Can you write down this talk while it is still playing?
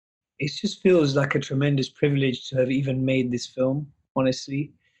it just feels like a tremendous privilege to have even made this film,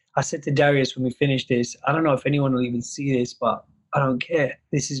 honestly. I said to Darius when we finished this, I don't know if anyone will even see this, but I don't care.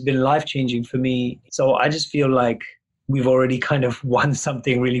 This has been life-changing for me. So I just feel like we've already kind of won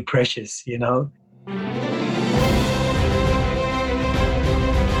something really precious, you know?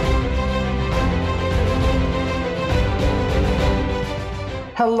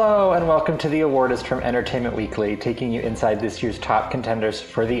 Hello and welcome to the Awardist from Entertainment Weekly, taking you inside this year's top contenders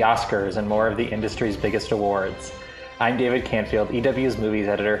for the Oscars and more of the industry's biggest awards. I'm David Canfield, EW's movies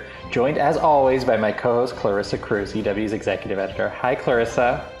editor, joined as always by my co-host Clarissa Cruz, EW's executive editor. Hi,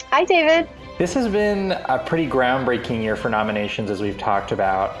 Clarissa. Hi, David. This has been a pretty groundbreaking year for nominations, as we've talked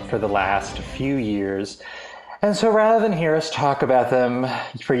about for the last few years. And so rather than hear us talk about them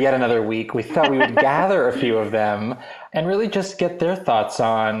for yet another week, we thought we would gather a few of them and really just get their thoughts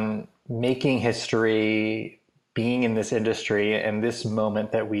on making history, being in this industry, and this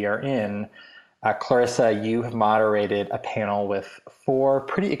moment that we are in. Clarissa, you have moderated a panel with 4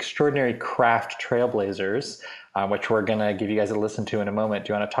 pretty extraordinary craft trailblazers, which we're going to give you guys a listen to in a moment.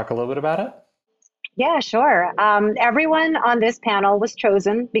 Do you want to talk a little bit about it? Yeah, sure. Everyone on this panel was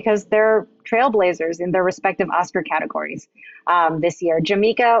chosen because they're trailblazers in their respective Oscar categories this year.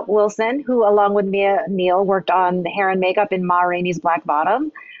 Jamika Wilson, who along with Mia Neal worked on the hair and makeup in Ma Rainey's Black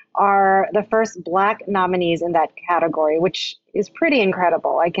Bottom, are the first Black nominees in that category, which is pretty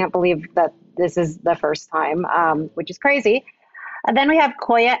incredible. I can't believe that this is the first time, which is crazy. And then we have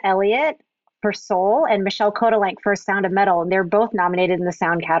Koya Elliott for Soul and Michelle Kodalank for Sound of Metal, and they're both nominated in the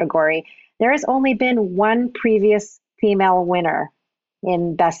sound category. There has only been one previous female winner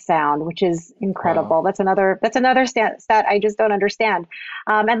in Best Sound, which is incredible. Wow. That's another stat I just don't understand.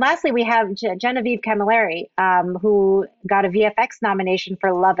 And lastly, we have Genevieve Camilleri, who got a VFX nomination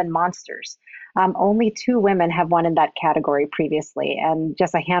for Love and Monsters. Only 2 women have won in that category previously, and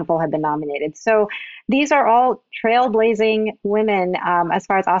just a handful have been nominated. So these are all trailblazing women as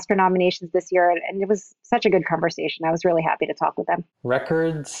far as Oscar nominations this year. And it was such a good conversation. I was really happy to talk with them.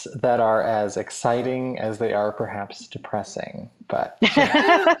 Records that are as exciting as they are perhaps depressing, but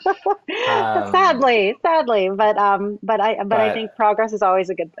sadly, I think progress is always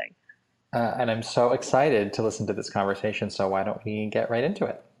a good thing. And I'm so excited to listen to this conversation. So why don't we get right into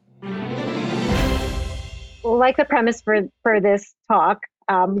it? Like the premise for this talk,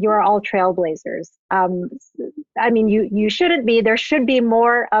 you are all trailblazers. I mean, you shouldn't be. There should be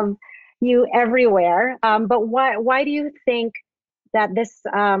more of you everywhere. But why do you think that this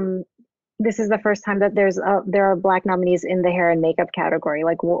is the first time that there are Black nominees in the hair and makeup category?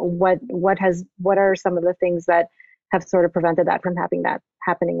 Like, what are some of the things that have sort of prevented that from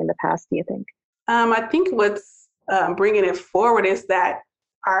happening in the past, do you think? I think what's bringing it forward is that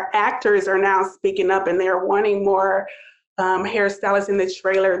our actors are now speaking up and they're wanting more hairstylists in the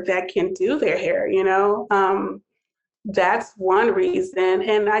trailer that can do their hair, That's one reason.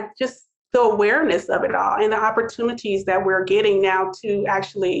 And I just, the awareness of it all and the opportunities that we're getting now to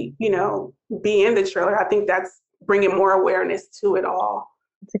actually, be in the trailer. I think that's bringing more awareness to it all.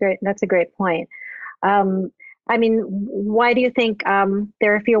 That's a great point. I mean, why do you think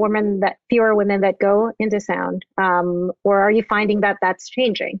there are fewer women that go into sound, or are you finding that that's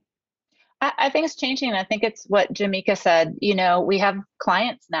changing? I think it's changing. I think it's what Jamika said. We have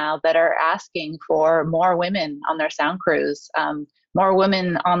clients now that are asking for more women on their sound crews, more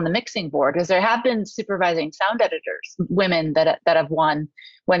women on the mixing board, because there have been supervising sound editors, women that have won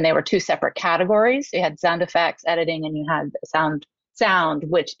when they were 2 separate categories. You had sound effects editing, and you had sound,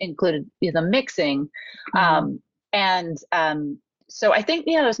 which included the mixing. So I think,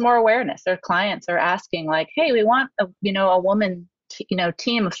 there's more awareness. Their clients are asking like, hey, we want a woman,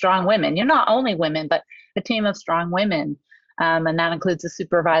 team of strong women. You're not only women, but a team of strong women. And that includes the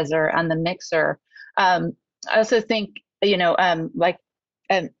supervisor and the mixer. I also think, like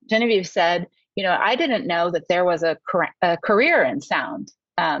Genevieve said, I didn't know that there was a career in sound.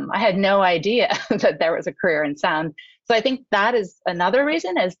 I had no idea that there was a career in sound. So I think that is another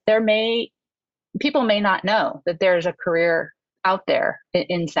reason, is people may not know that there's a career out there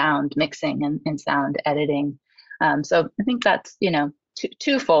in sound mixing and in sound editing. So I think that's,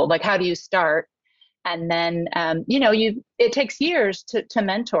 twofold. Like, how do you start? And then, it takes years to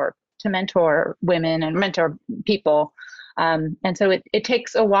mentor women and mentor people. And so it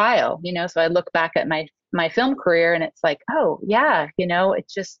takes a while, so I look back at my film career and it's like, oh yeah,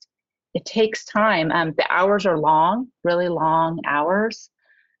 it takes time. The hours are long, really long hours.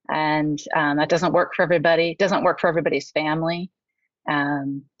 And that doesn't work for everybody. It doesn't work for everybody's family. I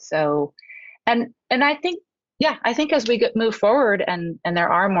think as we move forward and there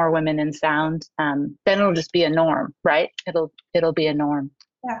are more women in sound, then it'll just be a norm, right? It'll be a norm.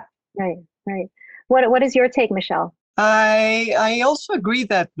 Yeah. Right, right. What is your take, Michelle? I also agree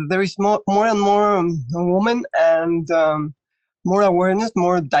that there is more and more women and more awareness,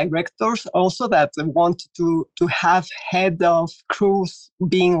 more directors also that want to have head of crews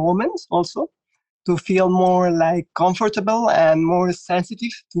being women also to feel more like comfortable and more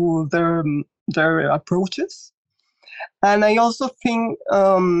sensitive to their approaches. And I also think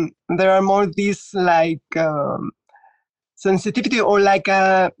there are more these like sensitivity or like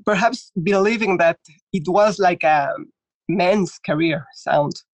perhaps believing that it was like a men's career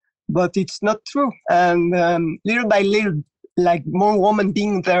sound, but it's not true. And little by little, like more women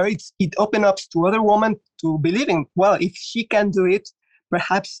being there, it opens up to other women to believing, well, if she can do it,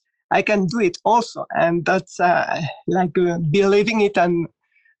 perhaps I can do it also. And that's believing it, and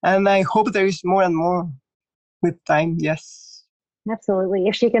I hope there is more and more with time. Yes. Absolutely.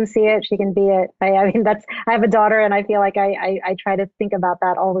 If she can see it, she can be it. I mean, I have a daughter and I feel like I try to think about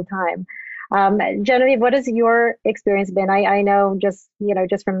that all the time. Genevieve, what has your experience been? I know just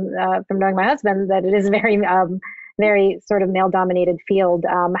from knowing my husband that it is very sort of male dominated field.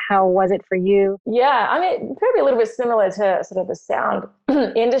 How was it for you? Yeah, I mean, probably a little bit similar to sort of the sound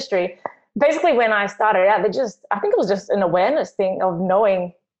industry. Basically, when I started out, I think it was just an awareness thing of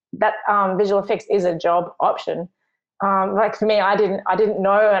knowing that visual effects is a job option. Like for me, I didn't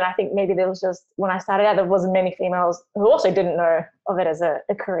know, and I think maybe there was just when I started out, there wasn't many females who also didn't know of it as a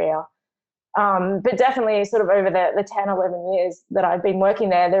career. But definitely, sort of over the 10, 11 years that I've been working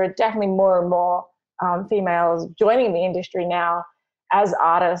there are definitely more and more females joining the industry now as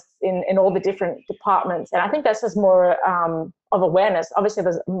artists in all the different departments, and I think that's just more of awareness. Obviously,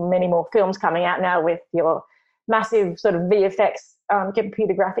 there's many more films coming out now with your massive sort of VFX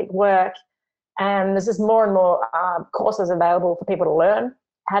computer graphic work. And there's just more and more courses available for people to learn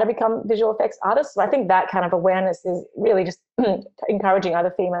how to become visual effects artists. So I think that kind of awareness is really just encouraging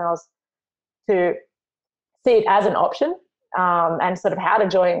other females to see it as an option and sort of how to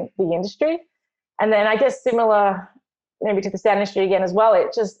join the industry. And then I guess similar maybe to the sound industry again as well,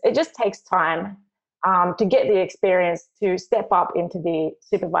 it just takes time to get the experience to step up into the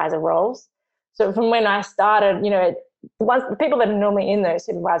supervisor roles. So from when I started, the people that are normally in those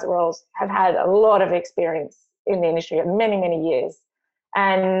supervisor roles have had a lot of experience in the industry, many, many years.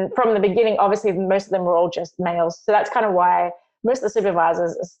 And from the beginning, obviously, most of them were all just males. So that's kind of why most of the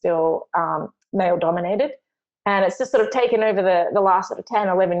supervisors are still male dominated. And it's just sort of taken over the last sort of 10,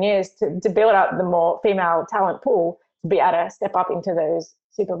 11 years to build up the more female talent pool to be able to step up into those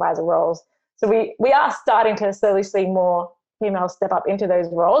supervisor roles. So we are starting to slowly see more females step up into those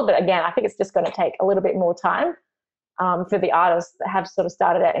roles. But again, I think it's just going to take a little bit more time for the artists that have sort of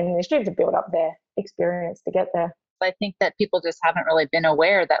started out in the industry to build up their experience to get there. I think that people just haven't really been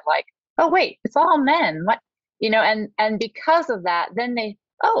aware that like, oh wait, it's all men. What and because of that, then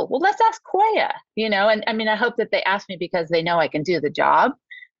well, let's ask Koya, and I mean I hope that they ask me because they know I can do the job,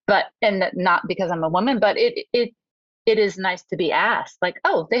 and not because I'm a woman, but it is nice to be asked, like,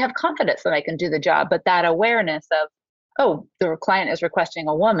 oh, they have confidence that I can do the job, but that awareness of, oh, the client is requesting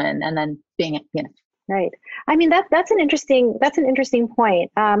a woman, and then being, Right. I mean, that's an interesting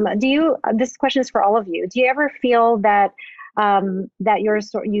point. This question is for all of you. Do you ever feel that that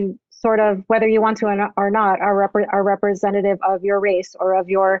you sort of, whether you want to or not, are representative of your race or of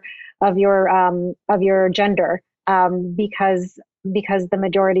your gender, because the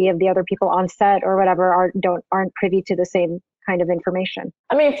majority of the other people on set or whatever aren't privy to the same kind of information?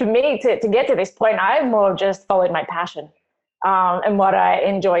 I mean, for me to get to this point, I've more just followed my passion and what I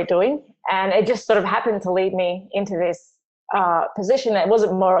enjoy doing. And it just sort of happened to lead me into this position. It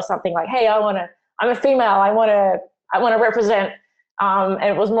wasn't more something like, hey, I'm a female, I want to represent. And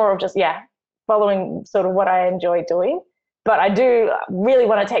it was more of just, following sort of what I enjoy doing. But I do really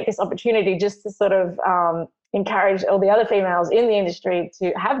want to take this opportunity just to sort of encourage all the other females in the industry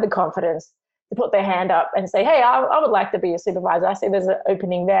to have the confidence to put their hand up and say, hey, I would like to be a supervisor. I see there's an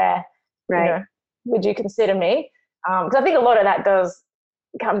opening there. Right. Would you consider me? Because I think a lot of that does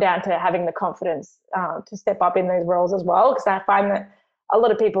come down to having the confidence to step up in those roles as well. Because I find that a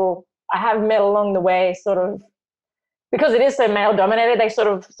lot of people I have met along the way sort of, because it is so male dominated, they sort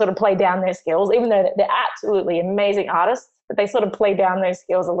of play down their skills, even though they're absolutely amazing artists, but they sort of play down those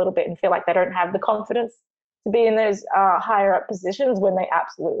skills a little bit and feel like they don't have the confidence to be in those higher up positions when they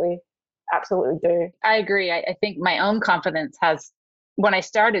absolutely do. I agree. I think my own confidence when I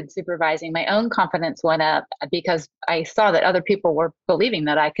started supervising, my own confidence went up because I saw that other people were believing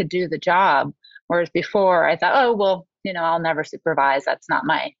that I could do the job. Whereas before I thought, oh, well, I'll never supervise. That's not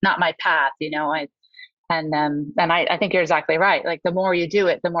my path. I think you're exactly right. Like the more you do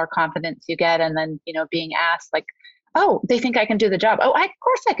it, the more confidence you get. And then, being asked, like, oh, they think I can do the job. Oh, of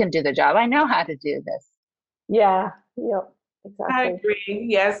course I can do the job. I know how to do this. Yeah. Yep. I Exactly. agree.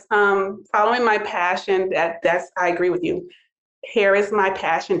 Yes. Following my passion, that's I agree with you. Hair is my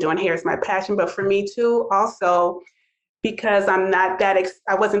passion, doing hair is my passion. But for me too, also because I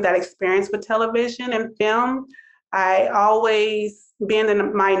wasn't that experienced with television and film. I always, being the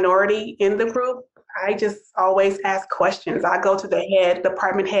minority in the group, I just always ask questions. I go to the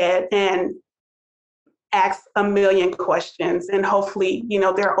department head, and ask a million questions, and hopefully,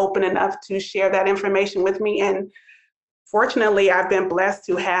 they're open enough to share that information with me. And fortunately, I've been blessed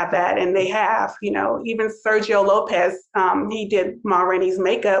to have that, and they have. Even Sergio Lopez, he did Ma Rainey's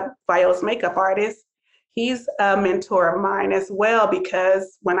makeup, Viola's makeup artist. He's a mentor of mine as well,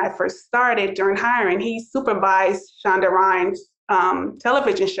 because when I first started during hiring, he supervised Shonda Rhimes'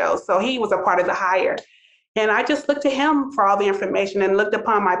 television show. So he was a part of the hire. And I just looked to him for all the information and looked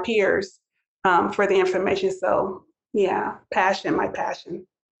upon my peers for the information. So yeah, my passion.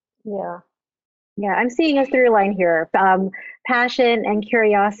 Yeah. Yeah, I'm seeing a through line here: passion and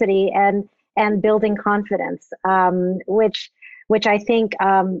curiosity, and building confidence, which I think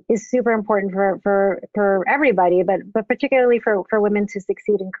is super important for everybody, but particularly for women to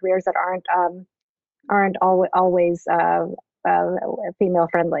succeed in careers that aren't always female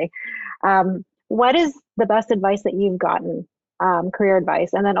friendly. What is the best advice that you've gotten, career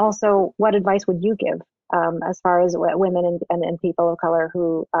advice, and then also what advice would you give as far as women and people of color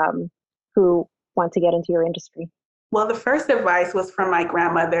who want to get into your industry? Well, the first advice was from my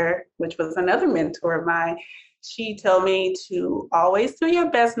grandmother, which was another mentor of mine. She told me to always do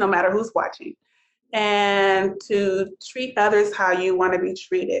your best no matter who's watching, and to treat others how you want to be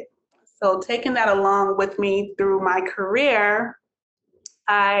treated. So taking that along with me through my career,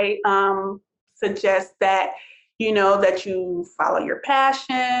 I suggest that that you follow your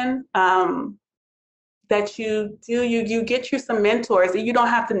passion, that you get you some mentors. You don't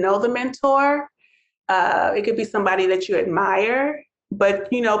have to know the mentor. It could be somebody that you admire, but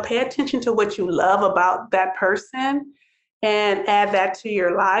pay attention to what you love about that person and add that to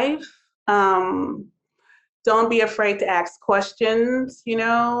your life. Don't be afraid to ask questions,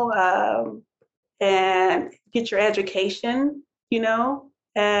 and get your education,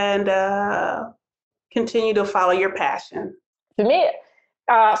 and continue to follow your passion. For me,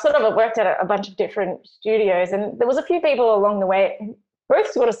 sort of, I worked at a bunch of different studios, and there was a few people along the way who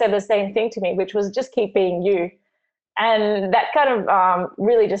both sort of said the same thing to me, which was just keep being you. And that kind of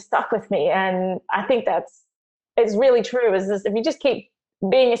really just stuck with me. And I think it's really true. Is this, if you just keep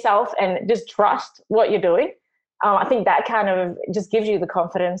being yourself and just trust what you're doing, I think that kind of just gives you the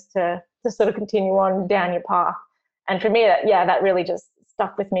confidence to sort of continue on down your path. And for me, that really just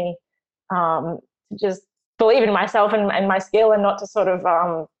stuck with me. Just believe in myself and my skill, and not to sort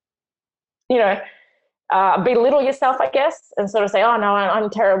of, belittle yourself, I guess, and sort of say, oh no, I'm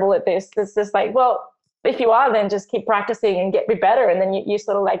terrible at this. It's just like, well, if you are, then just keep practicing and get better. And then you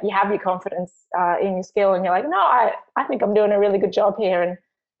sort of like, you have your confidence in your skill, and you're like, no, I think I'm doing a really good job here.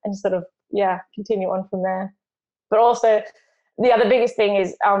 And sort of, continue on from there. But also the other biggest thing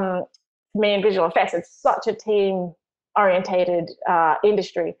is, for me in visual effects, it's such a team orientated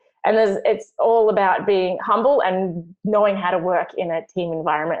industry. And it's all about being humble and knowing how to work in a team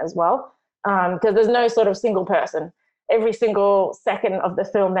environment as well. Because there's no sort of single person. Every single second of the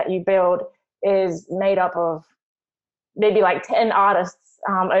film that you build is made up of maybe like 10 artists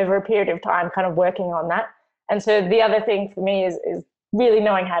over a period of time kind of working on that. And so the other thing for me is really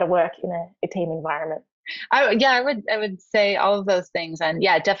knowing how to work in a team environment. I would say all of those things. And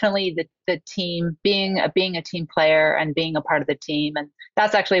yeah, definitely the team, being a team player and being a part of the team. And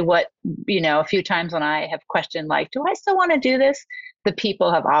that's actually what, a few times when I have questioned, like, do I still want to do this? The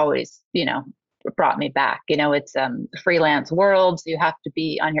people have always, brought me back. It's freelance world, so you have to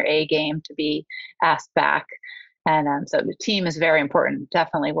be on your A game to be asked back. And so the team is very important,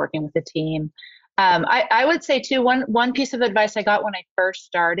 definitely working with the team. I would say too, one piece of advice I got when I first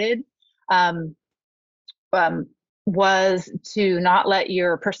started, was to not let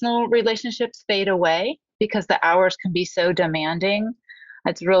your personal relationships fade away, because the hours can be so demanding.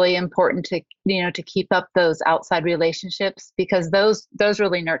 It's really important to keep up those outside relationships, because those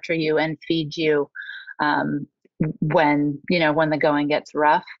really nurture you and feed you when the going gets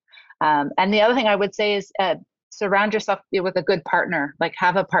rough. And the other thing I would say is surround yourself with a good partner. Like,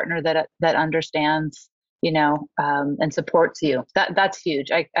 have a partner that understands, and supports you. That's huge.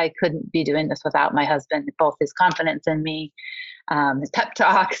 I couldn't be doing this without my husband, both his confidence in me, his pep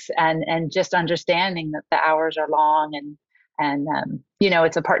talks, and just understanding that the hours are long, and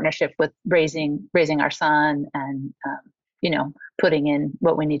it's a partnership with raising our son, and putting in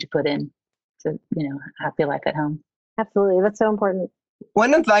what we need to put in to happy life at home. Absolutely. That's so important.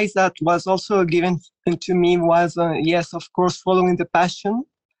 One advice that was also given to me was, yes, of course, following the passion,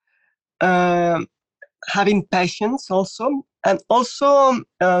 uh, having patience also. And also,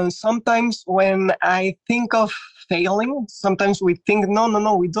 sometimes when I think of failing, sometimes we think,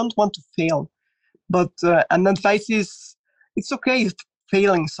 no, we don't want to fail. But an advice is, it's okay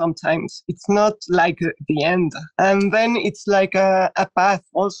failing sometimes. It's not like the end. And then it's like a path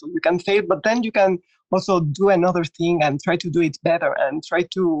also. You can fail, but then you can also do another thing and try to do it better and try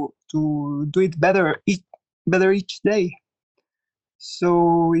to do it better each day.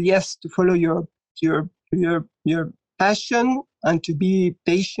 So yes, to follow your passion and to be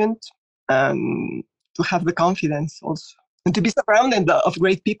patient and to have the confidence also. And to be surrounded of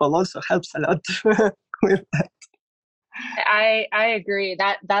great people also helps a lot with that. I agree.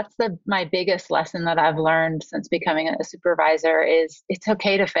 That's my biggest lesson that I've learned since becoming a supervisor is it's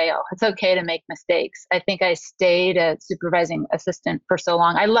okay to fail. It's okay to make mistakes. I think I stayed a supervising assistant for so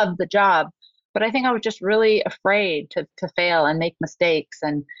long. I loved the job, but I think I was just really afraid to fail and make mistakes.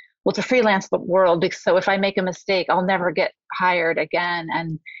 And well, it's a freelance world, so if I make a mistake, I'll never get hired again.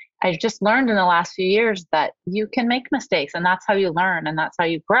 And I've just learned in the last few years that you can make mistakes, and that's how you learn, and that's how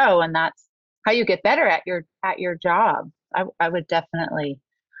you grow, and that's how you get better at your job. I would definitely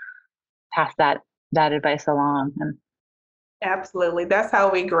pass that advice along. And Absolutely. That's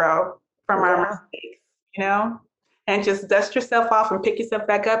how we grow from our mistakes, and just dust yourself off and pick yourself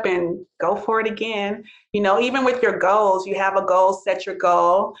back up and go for it again. Even with your goals, you have a goal, set your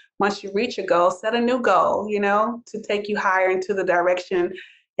goal. Once you reach your goal, set a new goal, to take you higher into the direction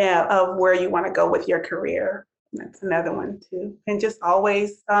of where you want to go with your career. That's another one too. And just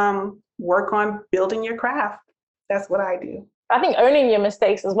always work on building your craft. That's what I do. I think owning your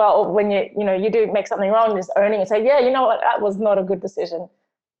mistakes as well, or when you do make something wrong, just owning it, say, yeah, you know what, that was not a good decision.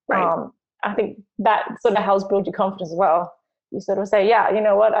 Right. I think that sort of helps build your confidence as well. You sort of say, yeah, you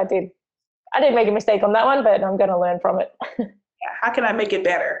know what, I did make a mistake on that one, but I'm going to learn from it. Yeah. How can I make it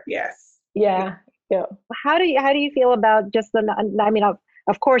better? Yes. Yeah. How do you feel about just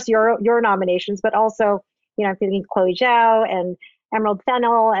of course your nominations, but also, I'm thinking Chloe Zhao and Emerald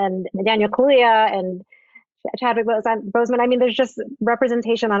Fennell and Daniel Kaluuya and Chadwick Boseman. There's just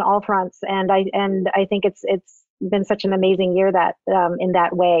representation on all fronts, and I think it's been such an amazing year that in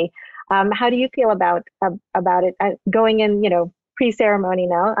that way. How do you feel about it going in, pre-ceremony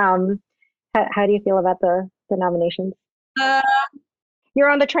now? How do you feel about the nominations? You're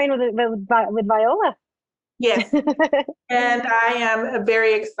on the train with Viola. Yes, and I am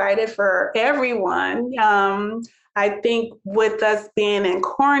very excited for everyone. I think with us being in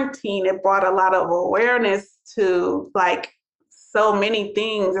quarantine, it brought a lot of awareness to so many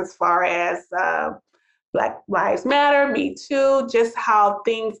things as far as Black Lives Matter, Me Too, just how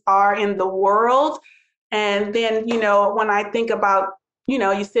things are in the world. And then, when I think about,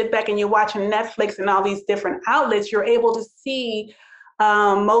 you sit back and you're watching Netflix and all these different outlets, you're able to see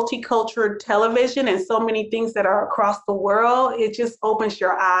multicultural television and so many things that are across the world. It just opens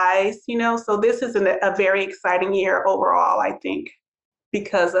your eyes, so this is a very exciting year overall, I think,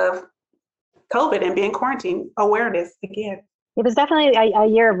 because of COVID and being quarantined, awareness again. It was definitely a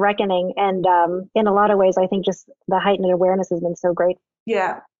year of reckoning, and in a lot of ways, I think just the heightened awareness has been so great.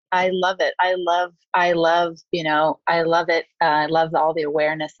 Yeah. I love it. I love it. I love all the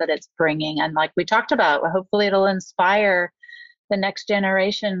awareness that it's bringing. And like we talked about, hopefully it'll inspire the next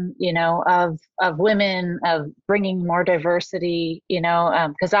generation, of women, of bringing more diversity,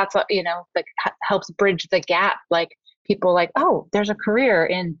 because that's, helps bridge the gap. Like people oh, there's a career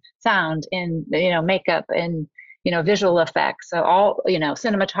in sound, in, makeup, in, visual effects. So all,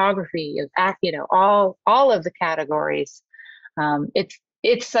 cinematography, all of the categories.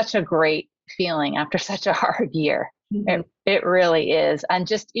 It's such a great feeling after such a hard year. Mm-hmm. It really is. And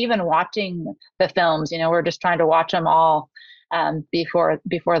just even watching the films, we're just trying to watch them all before the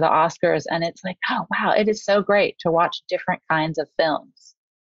Oscars, and it's oh wow, it is so great to watch different kinds of films.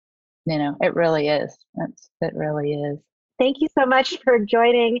 It really is. It really is. Thank you so much for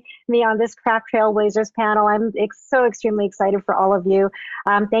joining me on this Craft Trailblazers panel. I'm so extremely excited for all of you.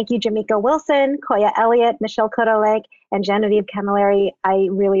 Thank you, Jamika Wilson, Koya Elliott, Michelle Kodolek, and Genevieve Camilleri. I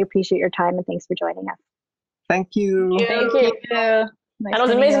really appreciate your time, and thanks for joining us. Thank you. Thank you. Nice, and it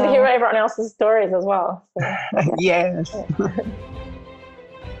was amazing to hear everyone else's stories as well. So. Yes.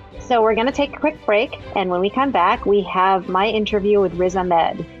 So we're going to take a quick break, and when we come back, we have my interview with Riz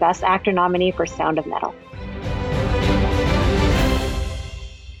Ahmed, Best Actor nominee for Sound of Metal.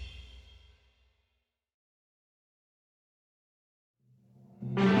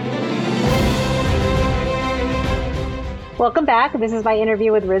 Welcome back. This is my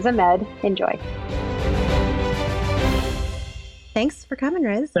interview with Riz Ahmed. Enjoy. Thanks for coming,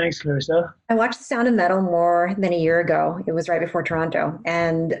 Riz. Thanks, Clarissa. I watched The Sound of Metal more than a year ago. It was right before Toronto.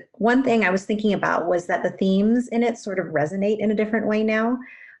 And one thing I was thinking about was that the themes in it sort of resonate in a different way now,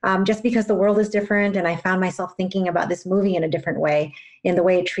 just because the world is different. And I found myself thinking about this movie in a different way, in the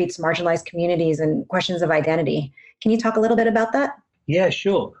way it treats marginalized communities and questions of identity. Can you talk a little bit about that? Yeah,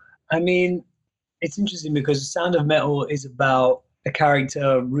 sure. I mean, it's interesting because The Sound of Metal is about a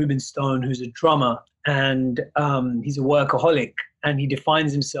character, Ruben Stone, who's a drummer, and he's a workaholic, and he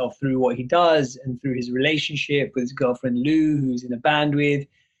defines himself through what he does and through his relationship with his girlfriend Lou, who he's in a band with,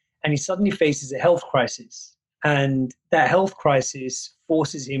 and he suddenly faces a health crisis, and that health crisis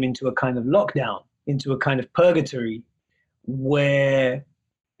forces him into a kind of lockdown, into a kind of purgatory, where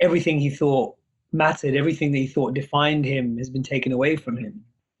everything he thought mattered, everything that he thought defined him has been taken away from him,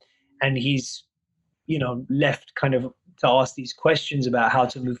 and he's left kind of to ask these questions about how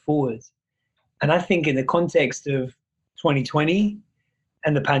to move forward. And I think in the context of 2020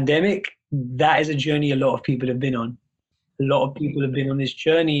 and the pandemic, that is a journey a lot of people have been on. A lot of people have been on this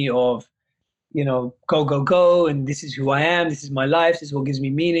journey of, go, go, go, and this is who I am, this is my life, this is what gives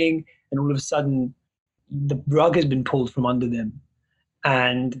me meaning. And all of a sudden, the rug has been pulled from under them.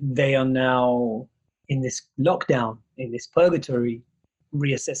 And they are now in this lockdown, in this purgatory,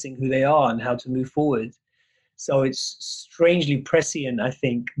 reassessing who they are and how to move forward. So it's strangely prescient, I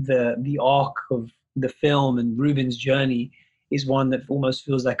think, the arc of the film and Ruben's journey is one that almost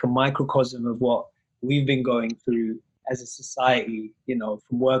feels like a microcosm of what we've been going through as a society,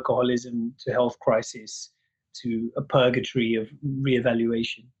 from workaholism to health crisis to a purgatory of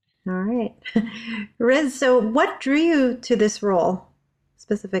reevaluation. All right. Riz, so what drew you to this role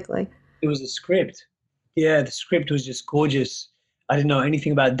specifically? It was the script. Yeah, the script was just gorgeous. I didn't know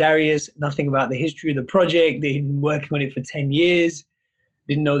anything about Darius, nothing about the history of the project. They'd been working on it for 10 years.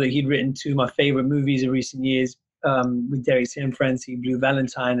 Didn't know that he'd written two of my favorite movies in recent years with Darius Cianfranci, Blue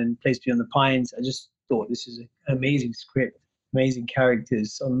Valentine and Place Beyond the Pines. I just thought this is an amazing script, amazing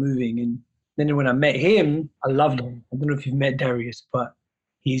characters, so moving. And then when I met him, I loved him. I don't know if you've met Darius, but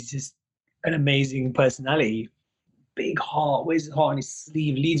he's just an amazing personality. Big heart, wears his heart on his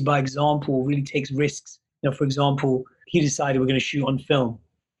sleeve, leads by example, really takes risks. For example, he decided we're going to shoot on film.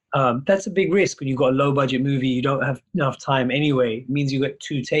 That's a big risk when you've got a low budget movie. You don't have enough time anyway. It means you get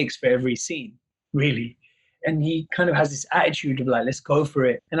 2 takes for every scene, really. And he kind of has this attitude of like, let's go for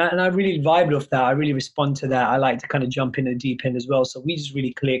it. And I really vibe off that. I really respond to that. I like to kind of jump in the deep end as well. So we just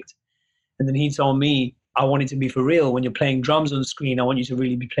really clicked. And then he told me, I want it to be for real. When you're playing drums on the screen, I want you to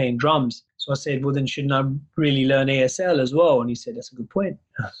really be playing drums. So I said, well, then shouldn't I really learn ASL as well? And he said, that's a good point.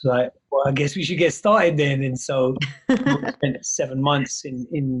 I was like, well, I guess we should get started then. And so I spent 7 months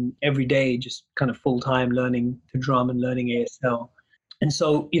in every day, just kind of full time learning to drum and learning ASL. And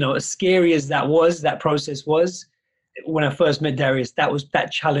so, as scary as that process was, when I first met Darius,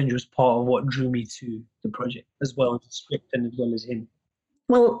 that challenge was part of what drew me to the project, as well as the script and as well as him.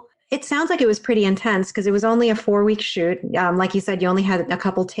 Well, it sounds like it was pretty intense because it was only a 4-week shoot. Like you said, you only had a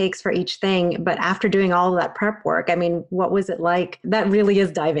couple takes for each thing. But after doing all of that prep work, I mean, what was it like? That really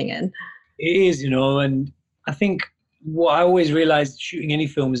is diving in. It is, and I think what I always realized shooting any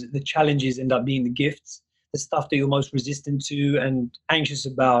film is that the challenges end up being the gifts. The stuff that you're most resistant to and anxious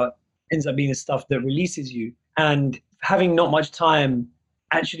about ends up being the stuff that releases you. And having not much time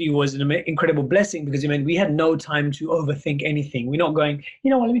actually was an incredible blessing because it meant we had no time to overthink anything. We're not going,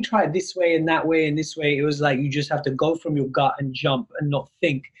 let me try it this way and that way and this way. It was like you just have to go from your gut and jump and not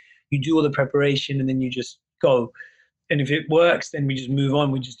think. You do all the preparation and then you just go. And if it works, then we just move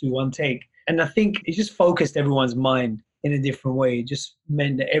on. We just do one take. And I think it just focused everyone's mind in a different way. It just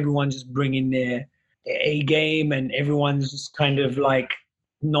meant that everyone just bringing their A game and everyone's just kind of like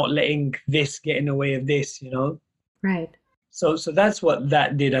not letting this get in the way of this, Right. So that's what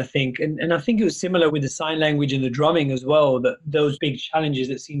that did, I think. And I think it was similar with the sign language and the drumming as well, that those big challenges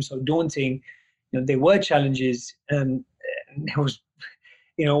that seem so daunting, they were challenges and it was,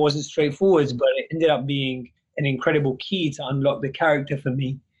 it wasn't straightforward, but it ended up being an incredible key to unlock the character for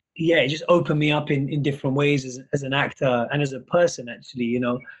me. Yeah, it just opened me up in different ways as an actor and as a person, actually.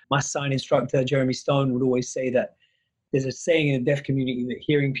 My sign instructor, Jeremy Stone, would always say that there's a saying in the deaf community that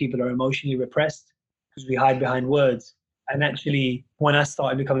hearing people are emotionally repressed because we hide behind words. And actually, when I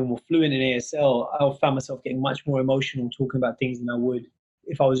started becoming more fluent in ASL, I found myself getting much more emotional talking about things than I would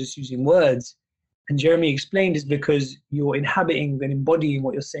if I was just using words. And Jeremy explained it's because you're inhabiting and embodying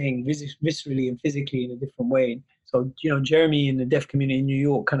what you're saying viscerally and physically in a different way. So, Jeremy in the deaf community in New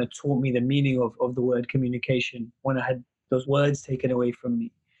York kind of taught me the meaning of the word communication when I had those words taken away from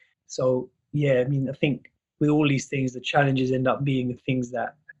me. So, yeah, I think with all these things, the challenges end up being the things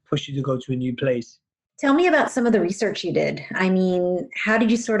that push you to go to a new place. Tell me about some of the research you did. I mean, how did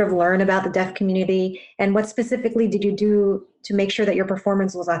you sort of learn about the deaf community, and what specifically did you do to make sure that your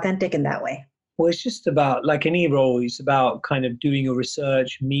performance was authentic in that way? Well, it's just about, like any role, it's about kind of doing your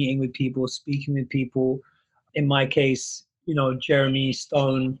research, meeting with people, speaking with people. In my case, Jeremy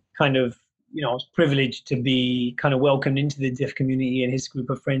Stone kind of, I was privileged to be kind of welcomed into the deaf community and his group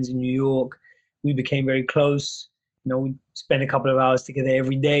of friends in New York. We became very close. We spent a couple of hours together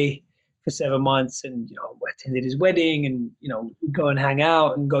every day for 7 months, and I attended his wedding, and we'd go and hang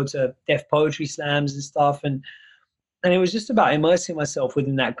out and go to deaf poetry slams and stuff, and it was just about immersing myself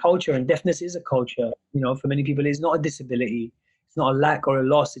within that culture. And deafness is a culture. For many people, it's not a disability, it's not a lack or a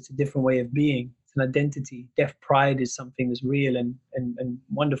loss, it's a different way of being. It's an identity. Deaf pride is something that's real and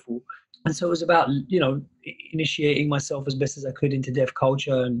wonderful. And so it was about initiating myself as best as I could into deaf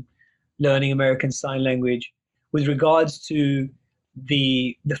culture and learning American Sign Language. With regards to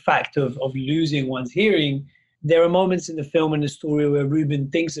the fact of losing one's hearing, there are moments in the film and the story where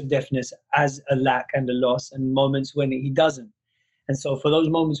Ruben thinks of deafness as a lack and a loss, and moments when he doesn't. And so for those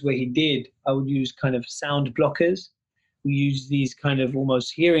moments where he did, I would use kind of sound blockers. We use these kind of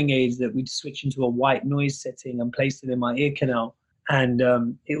almost hearing aids that we'd switch into a white noise setting and place it in my ear canal. And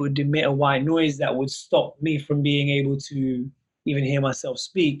it would emit a white noise that would stop me from being able to even hear myself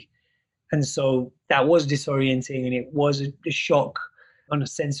speak. And so that was disorienting, and it was a shock on a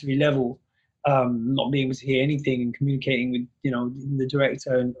sensory level, not being able to hear anything and communicating with, the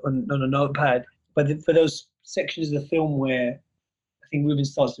director on a notepad. But for those sections of the film where I think Ruben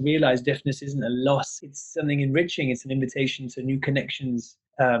starts to realize deafness isn't a loss, it's something enriching, it's an invitation to new connections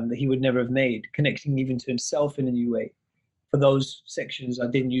that he would never have made, connecting even to himself in a new way. For those sections, I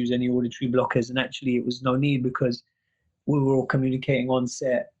didn't use any auditory blockers, and actually it was no need because we were all communicating on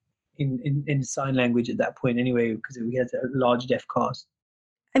set in sign language at that point anyway, because we had a large deaf cast.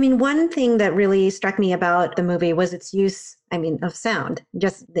 I mean, one thing that really struck me about the movie was its use, of sound,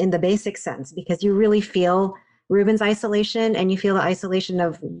 just in the basic sense, because you really feel Ruben's isolation, and you feel the isolation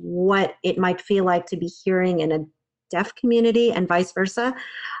of what it might feel like to be hearing in a deaf community and vice versa.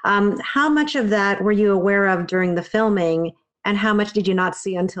 How much of that were you aware of during the filming, and how much did you not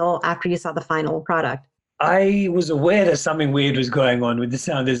see until after you saw the final product? I was aware that something weird was going on with the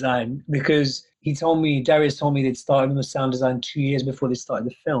sound design because Darius told me they'd started on the sound design 2 years before they started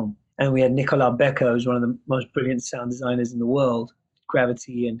the film. And we had Nicolas Becker, who's one of the most brilliant sound designers in the world,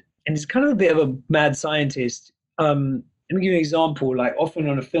 Gravity, and he's kind of a bit of a mad scientist. Let me give you an example. Like often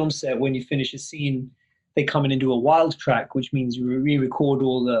on a film set, when you finish a scene, they come in and do a wild track, which means you re-record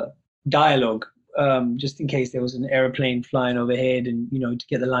all the dialogue, just in case there was an airplane flying overhead and, to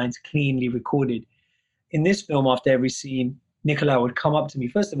get the lines cleanly recorded. In this film, after every scene, Nicolas would come up to me.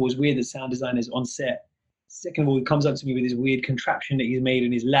 First of all, it was weird that sound design is on set. Second of all, he comes up to me with this weird contraption that he's made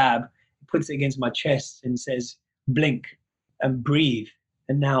in his lab. He puts it against my chest and says, blink and breathe.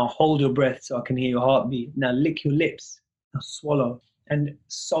 And now hold your breath so I can hear your heartbeat. Now lick your lips. Now swallow. And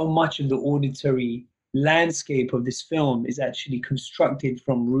so much of the auditory landscape of this film is actually constructed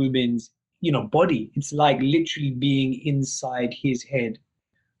from Ruben's, body. It's like literally being inside his head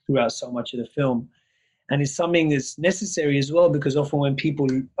throughout so much of the film. And it's something that's necessary as well, because often when people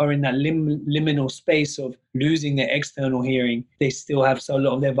are in that liminal space of losing their external hearing, they still have so a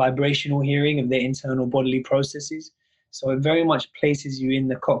lot of their vibrational hearing of their internal bodily processes. So it very much places you in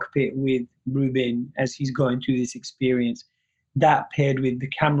the cockpit with Ruben as he's going through this experience. That paired with the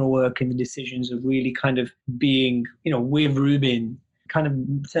camera work and the decisions of really kind of being, with Ruben, kind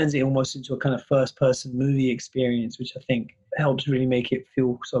of turns it almost into a kind of first-person movie experience, which I think helps really make it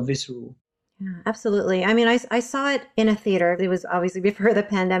feel so visceral. Yeah, absolutely. I mean, I saw it in a theater. It was obviously before the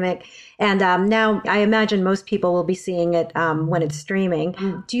pandemic. And now I imagine most people will be seeing it when it's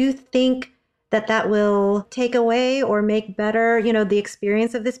streaming. Do you think that will take away or make better, the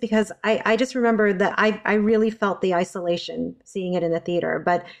experience of this? Because I just remember that I really felt the isolation seeing it in the theater.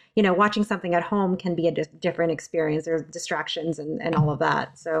 But, watching something at home can be a different experience. There's distractions and all of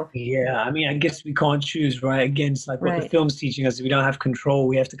that. So yeah, I mean, I guess we can't choose, right? Again, it's like what the film's teaching us. We don't have control.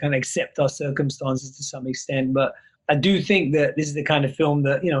 We have to kind of accept our circumstances to some extent. But I do think that this is the kind of film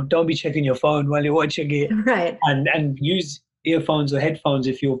that, don't be checking your phone while you're watching it. Right. And use earphones or headphones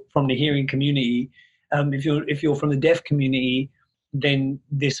if you're from the hearing community. If you're from the deaf community, then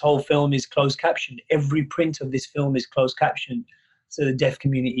this whole film is closed captioned. Every print of this film is closed captioned, so the deaf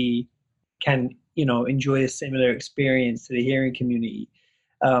community can enjoy a similar experience to the hearing community.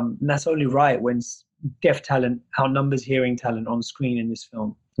 And that's only right when deaf talent outnumbers hearing talent on screen in this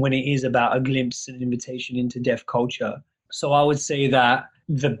film, when it is about a glimpse and an invitation into deaf culture. So I would say that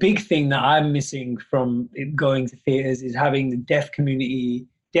the big thing that I'm missing from it going to theaters is having the deaf community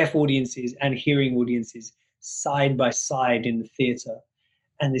deaf audiences and hearing audiences side by side in the theater,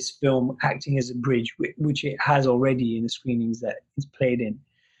 and this film acting as a bridge, which it has already in the screenings that it's played in.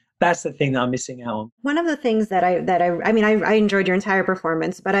 That's the thing that I'm missing out on. One of the things that I enjoyed your entire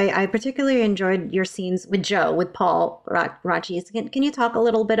performance, but I particularly enjoyed your scenes with Joe, with Paul Rachis. Can you talk a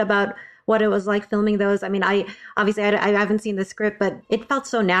little bit about what it was like filming those? I mean, I haven't seen the script, but it felt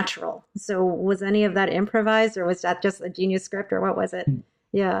so natural. So was any of that improvised, or was that just a genius script, or what was it?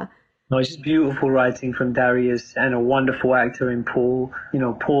 Yeah. No, it's just beautiful writing from Darius and a wonderful actor in Paul. You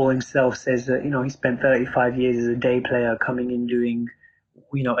know, Paul himself says that, he spent 35 years as a day player, coming in doing,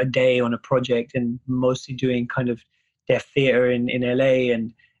 a day on a project, and mostly doing kind of deaf theater in LA.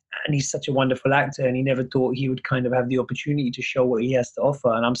 And he's such a wonderful actor, and he never thought he would kind of have the opportunity to show what he has to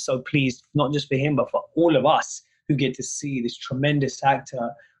offer. And I'm so pleased, not just for him, but for all of us who get to see this tremendous actor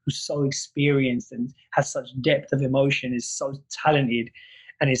who's so experienced and has such depth of emotion, is so talented,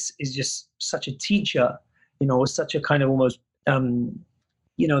 and is just such a teacher, such a kind of almost,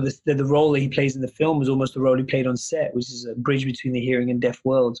 the role that he plays in the film was almost the role he played on set, which is a bridge between the hearing and deaf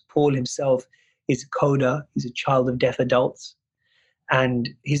worlds. Paul himself is a coder. He's a child of deaf adults. And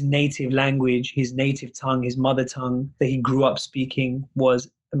his native language, his native tongue, his mother tongue that he grew up speaking was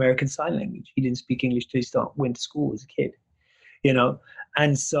American Sign Language. He didn't speak English till he went to school as a kid,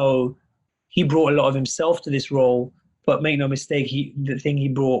 And so he brought a lot of himself to this role, but make no mistake, the thing he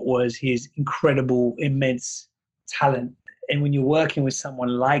brought was his incredible, immense talent. And when you're working with someone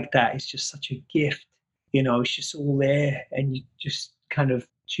like that, it's just such a gift. It's just all there, and you just kind of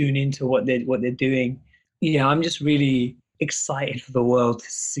tune into what they're doing. Yeah, I'm just really excited for the world to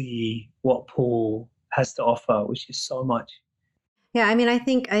see what Paul has to offer, which is so much. Yeah, I mean, I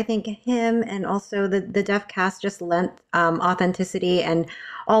think him and also the deaf cast just lent authenticity and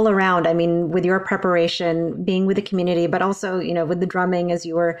all around. I mean, with your preparation, being with the community, but also, with the drumming, as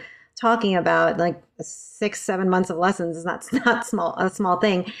you were talking about, like 6-7 months of lessons is not a small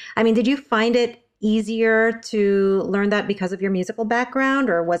thing. I mean, did you find it easier to learn that because of your musical background,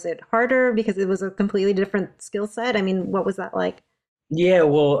 or was it harder because it was a completely different skill set? I mean, what was that like? Yeah,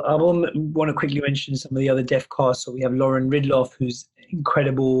 well, I want to quickly mention some of the other deaf cast. So we have Lauren Ridloff, who's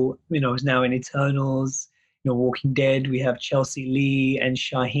incredible, is now in Eternals, Walking Dead. We have Chelsea Lee and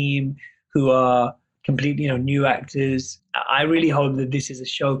Shaheem, who are completely, new actors. I really hope that this is a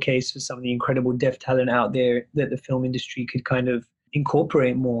showcase for some of the incredible deaf talent out there that the film industry could kind of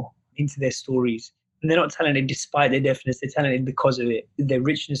incorporate more into their stories. And they're not talented despite their deafness, they're talented because of it. The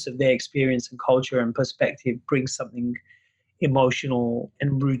richness of their experience and culture and perspective brings something emotional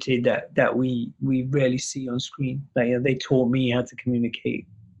and rooted that we rarely see on screen. Like, they taught me how to communicate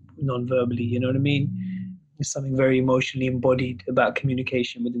non-verbally, you know what I mean? There's something very emotionally embodied about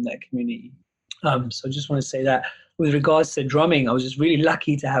communication within that community. So I just want to say that. With regards to drumming, I was just really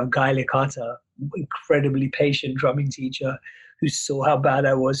lucky to have Guy Licata, incredibly patient drumming teacher, who saw how bad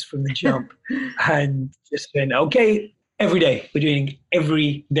I was from the jump and just went, okay, every day, we're doing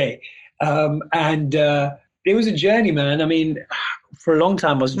every day. It was a journey, man. I mean, for a long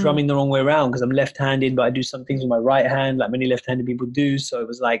time, I was drumming the wrong way around because I'm left-handed, but I do some things with my right hand, like many left-handed people do. So it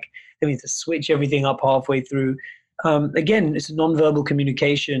was like, I mean, to switch everything up halfway through. Again, it's a non-verbal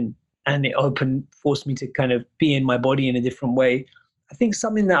communication, and it forced me to kind of be in my body in a different way. I think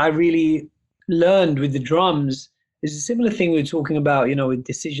something that I really learned with the drums is a similar thing we were talking about, with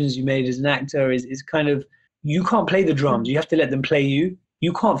decisions you made as an actor is kind of, you can't play the drums. You have to let them play you.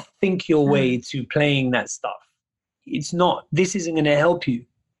 You can't think your way to playing that stuff. This isn't going to help you.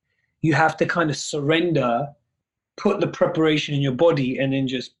 You have to kind of surrender, put the preparation in your body, and then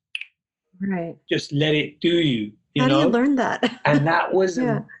just let it do you. How do you learn that? And that was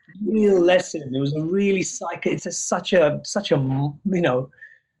a real lesson. It was a really it's such a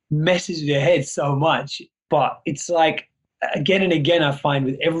messes with your head so much. But it's like, again and again, I find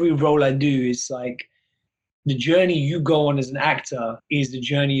with every role I do, it's like the journey you go on as an actor is the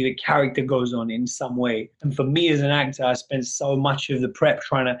journey the character goes on in some way. And for me as an actor, I spent so much of the prep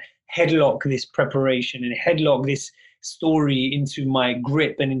trying to headlock this preparation and headlock this story into my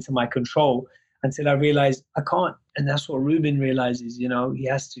grip and into my control until I realized I can't. And that's what Ruben realizes, he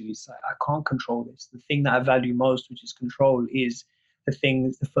has to. It's like, I can't control this. The thing that I value most, which is control, is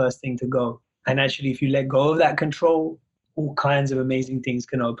the first thing to go. And actually, if you let go of that control, all kinds of amazing things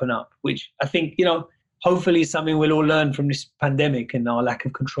can open up, which I think, hopefully something we'll all learn from this pandemic and our lack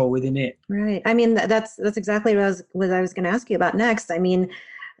of control within it. Right. I mean, that's exactly what I was going to ask you about next. I mean,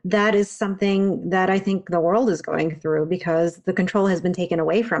 that is something that I think the world is going through because the control has been taken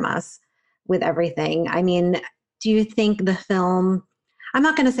away from us with everything. I mean, do you think the film, I'm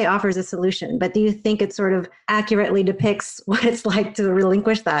not going to say offers a solution, but do you think it sort of accurately depicts what it's like to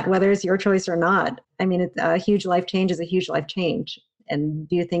relinquish that, whether it's your choice or not? I mean, a huge life change is a huge life change. And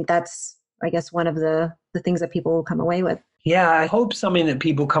do you think that's, I guess, one of the things that people will come away with? Yeah, I hope something that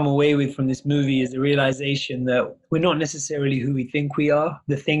people come away with from this movie is the realization that we're not necessarily who we think we are.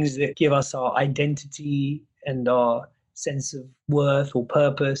 The things that give us our identity and our sense of worth or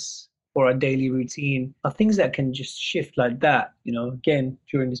purpose or our daily routine are things that can just shift like that. You know, again,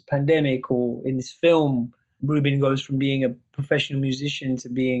 during this pandemic or in this film, Ruben goes from being a professional musician to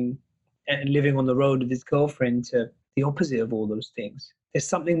being and living on the road with his girlfriend to the opposite of all those things. There's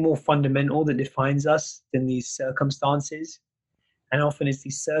something more fundamental that defines us than these circumstances. And often it's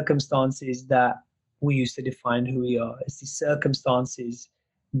these circumstances that we use to define who we are. It's these circumstances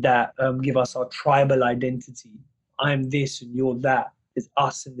that give us our tribal identity. I'm this and you're that. There's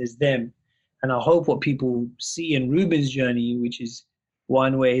us and there's them. And I hope what people see in Ruben's journey, which is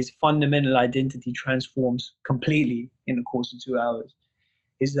one where his fundamental identity transforms completely in the course of 2 hours,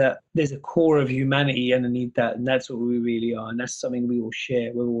 is that there's a core of humanity underneath that, and that's what we really are, and that's something we all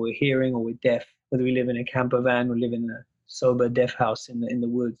share, whether we're hearing or we're deaf, whether we live in a camper van or live in a sober deaf house in the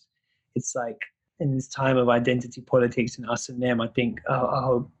woods. It's like in this time of identity politics and us and them, I think I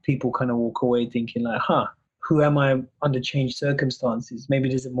hope people kind of walk away thinking like, who am I under changed circumstances? Maybe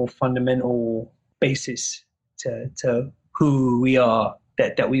there's a more fundamental basis to who we are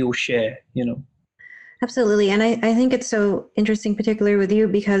that we all share, you know. Absolutely. And I think it's so interesting, particularly with you,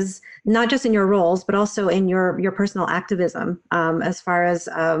 because not just in your roles, but also in your personal activism, as far as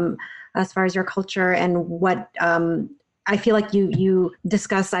your culture and what I feel like you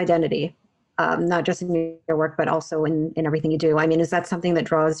discuss identity, not just in your work, but also in everything you do. I mean, is that something that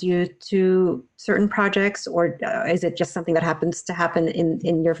draws you to certain projects, or is it just something that happens to happen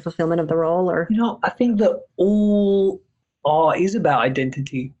in your fulfillment of the role? Or, you know, I think that all art is about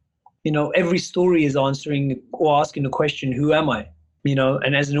identity. You know, every story is answering or asking the question, who am I? You know,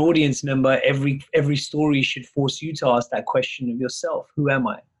 and as an audience member, every story should force you to ask that question of yourself. Who am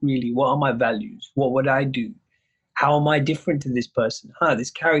I really? What are my values? What would I do? How am I different to this person?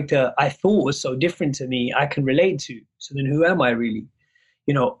 This character I thought was so different to me, I can relate to. So then who am I really?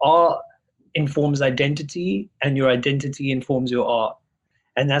 You know, art informs identity and your identity informs your art.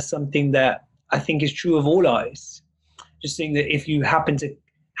 And that's something that I think is true of all artists. Just saying that if you happen to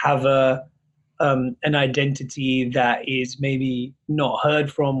have an identity that is maybe not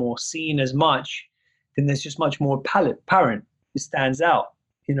heard from or seen as much, then there's just much more apparent. It stands out.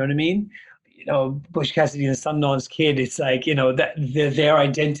 You know what I mean? You know, Bush Cassidy and the Sundance Kid, it's like, you know, that their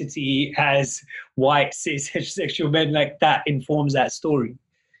identity as white, cis, heterosexual men, like that informs that story.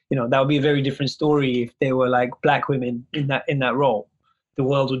 You know, that would be a very different story if they were like black women in that role. The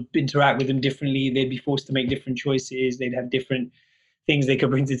world would interact with them differently. They'd be forced to make different choices. They'd have different things they could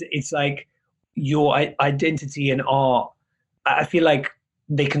bring to it. It's like your identity and art, I feel like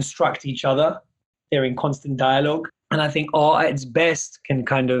they construct each other. They're in constant dialogue. And I think art at its best can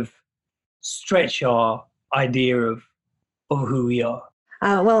kind of stretch our idea of who we are.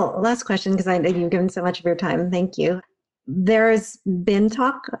 Well, last question, because you've given so much of your time. Thank you. There's been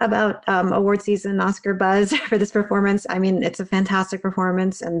talk about award season, Oscar buzz for this performance. I mean, it's a fantastic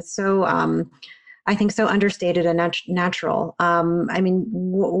performance and so I think so understated and natural. I mean,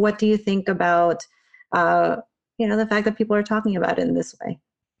 what do you think about, the fact that people are talking about it in this way?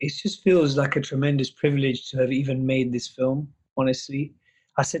 It just feels like a tremendous privilege to have even made this film, honestly.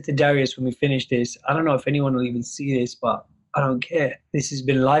 I said to Darius when we finished this, I don't know if anyone will even see this, but I don't care. This has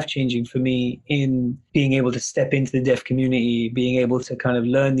been life-changing for me in being able to step into the deaf community, being able to kind of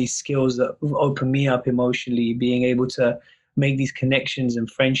learn these skills that open me up emotionally, being able to make these connections and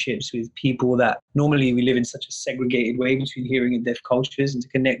friendships with people that normally we live in such a segregated way between hearing and deaf cultures, and to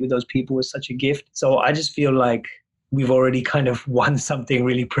connect with those people is such a gift. So I just feel like we've already kind of won something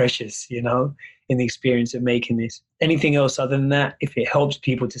really precious, you know, in the experience of making this. Anything else other than that, if it helps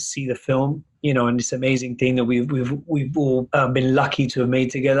people to see the film, you know, and this amazing thing that we've all been lucky to have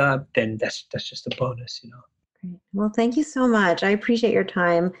made together, then that's just a bonus, you know. Great. Well, thank you so much. I appreciate your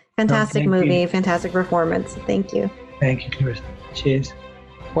time. Fantastic movie, fantastic performance. Thank you. Thank you, Clarissa. Cheers.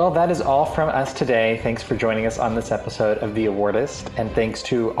 Well, that is all from us today. Thanks for joining us on this episode of The Awardist. And thanks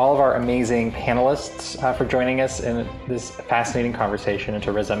to all of our amazing panelists for joining us in this fascinating conversation, and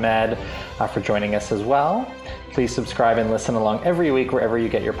to Riz Ahmed for joining us as well. Please subscribe and listen along every week wherever you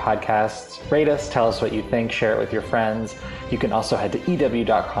get your podcasts. Rate us, tell us what you think, share it with your friends. You can also head to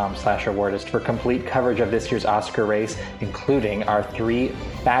ew.com/awardist for complete coverage of this year's Oscar race, including our 3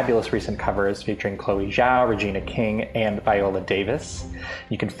 fabulous recent covers featuring Chloe Zhao, Regina King, and Viola Davis.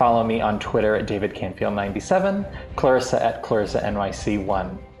 You can follow me on Twitter at DavidCanfield97, Clarissa at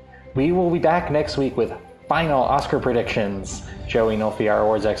ClarissaNYC1. We will be back next week with final Oscar predictions. Joey Nolfi, our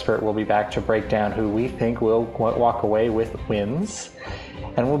awards expert, will be back to break down who we think will walk away with wins.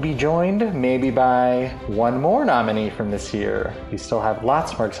 And we'll be joined maybe by one more nominee from this year. We still have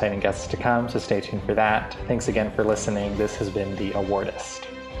lots more exciting guests to come, so stay tuned for that. Thanks again for listening. This has been The Awardist.